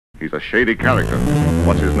He's a shady character.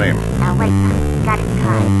 What's his name? Now wait, got his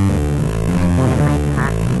card.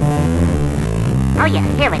 Oh yeah,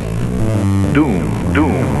 here it is. Doom.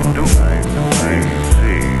 I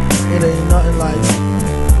see.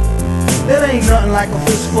 It ain't nothing like a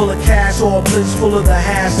fist full of cash or a blitz full of the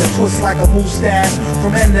hash that twists like a mustache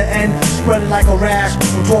from end to end, spreading like a rash.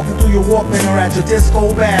 From talking through your Walkman or at your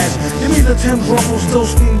disco bash. Give me the Tim's Ruffles still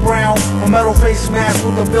steam brown, a metal face mask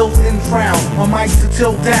with a built-in frown, a mic to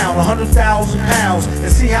tilt down 100,000 pounds,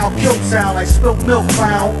 and see how kilt sound like spilt milk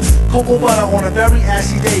clown. Cocoa butter on a very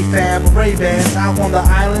ashy day, fam. Ray-Bans out on the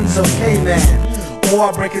islands of Cayman. Or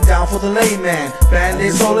I break it down for the layman.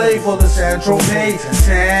 Band-Aid Soleil for the Saint-Tropez.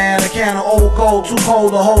 Tan, a can of old gold, too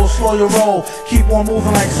cold to hold, slow your roll. Keep on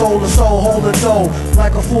moving like soul to soul, hold the dough.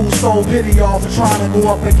 Like a fool stole pity y'all for trying to go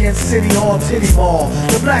up against City Hall Titty Ball.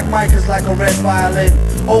 The black mic is like a red violin.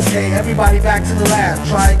 Okay, everybody back to the lab,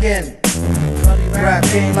 try again. Rap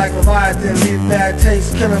game like Leviathan, leave bad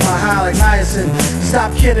taste, killing my high like niacin.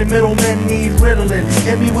 Stop kidding, middlemen need Ritalin.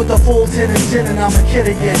 Hit me with the full tin and gin and I'm a kid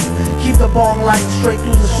again. Keep the bong light straight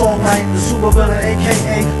through the song light. The super villain,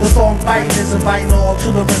 aka the thong biting, is inviting all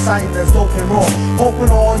to the reciting that's dope and raw.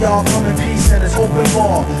 Hoping all y'all come in peace and it's open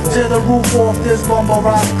bar. Tear the roof off this bumble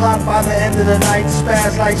rock clock by the end of the night.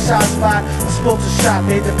 Spaz like shot spot. I spilt a shot,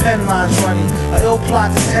 made the pen lines runny. A ill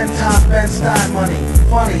plot to 10 times Ben Stein money.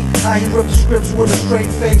 Funny how he ripped the scripts with a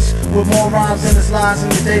straight face, with more rhymes than his lines in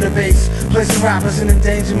the database. Placing rappers in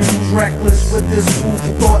endangerment who's reckless with this food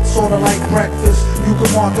for thought, sorta like breakfast. You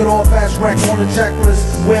can mark it off as wreck on the checklist.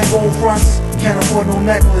 Wear gold fronts, can't afford no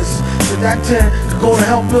necklace. So that 10 could go to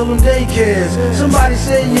help build them daycares. Somebody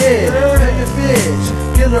say yeah, pay your fears.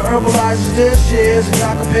 Give the Herbalizers their shares, and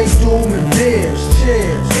y'all can pay Doom and beers.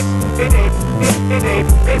 Cheers. It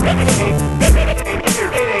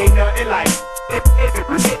ain't nothing like. It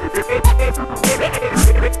ain't nothing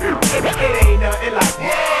like.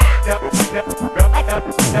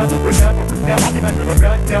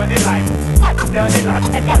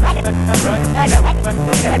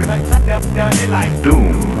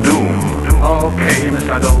 Doom. Okay,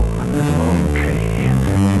 Mr. Doe. Okay.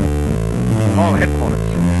 All headquarters.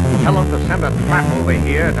 Tell them to send a trap over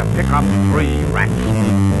here to pick up 3 rats.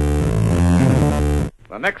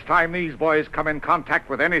 The next time these boys come in contact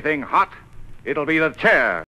with anything hot, it'll be the chair.